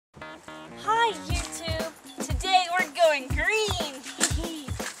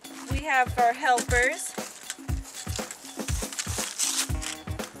we have our helpers.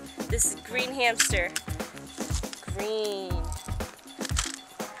 This is green hamster. Green.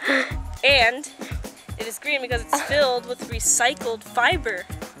 And it is green because it's filled with recycled fiber.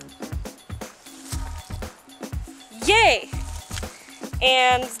 Yay!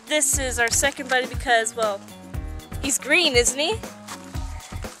 And this is our second buddy because, well, he's green, isn't he?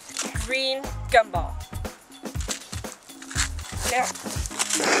 Green gumball. Now,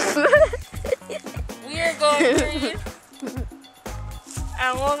 we are going green,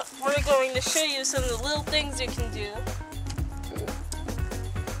 and we're going to show you some of the little things you can do.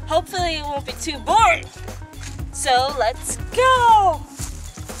 Hopefully it won't be too boring. So let's go!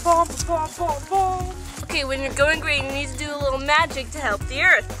 Boom, boom, boom, boom. Okay, when you're going green, you need to do a little magic to help the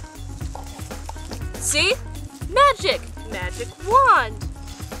earth. See? Magic! Magic wand.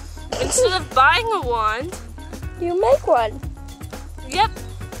 Instead of buying a wand, you make one. Yep.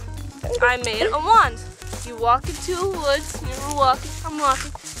 I made a wand. You walk into a woods, you're walking,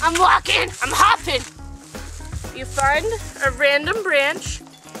 I'm hopping! You find a random branch.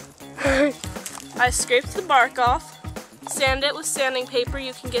 I scraped the bark off, sand it with sanding paper.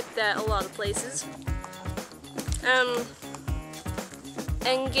 You can get that a lot of places. And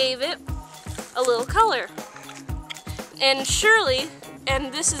gave it a little color. And surely,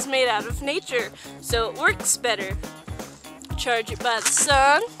 and this is made out of nature, so it works better. Charge it by the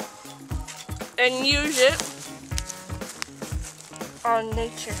sun and use it on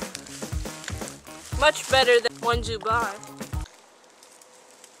nature. Much better than ones you buy.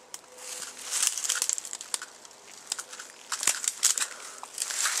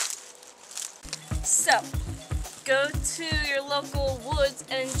 So, go to your local woods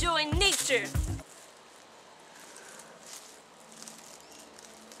and enjoy nature.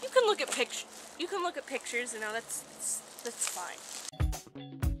 You can look at pictures, you know, that's fine.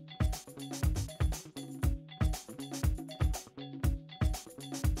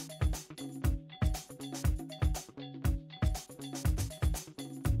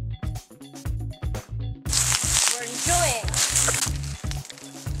 We're enjoying.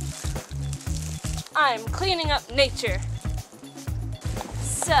 I'm cleaning up nature.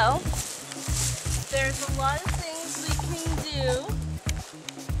 So, there's a lot of things we can do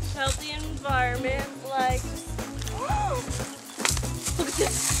to help the environment, like, oh, look at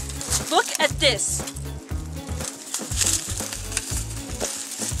this. Look at this.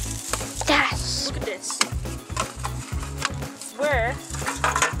 Yes. Look at this. We're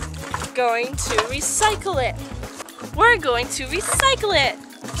going to recycle it. We're going to recycle it.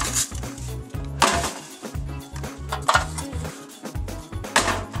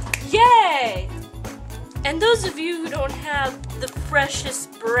 Yay! And those of you who don't have the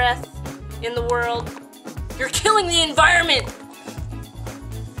freshest breath in the world, you're killing the environment!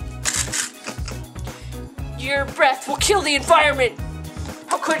 Your breath will kill the environment!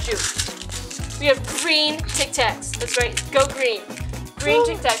 How could you? We have green Tic Tacs. That's right, go green. Green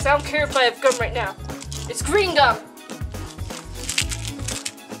Tic Tacs. I don't care if I have gum right now. It's green gum!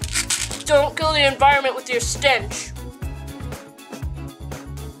 Don't kill the environment with your stench.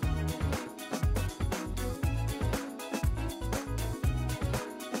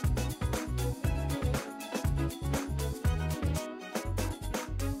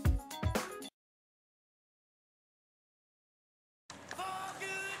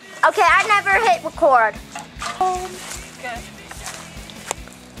 Okay, I never hit record. Good.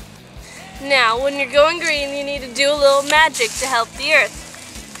 Now, when you're going green, you need to do a little magic to help the earth.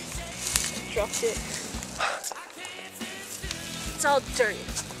 Dropped it. It's all dirty.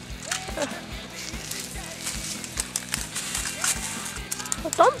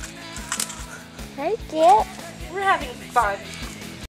 Take it. We're having fun.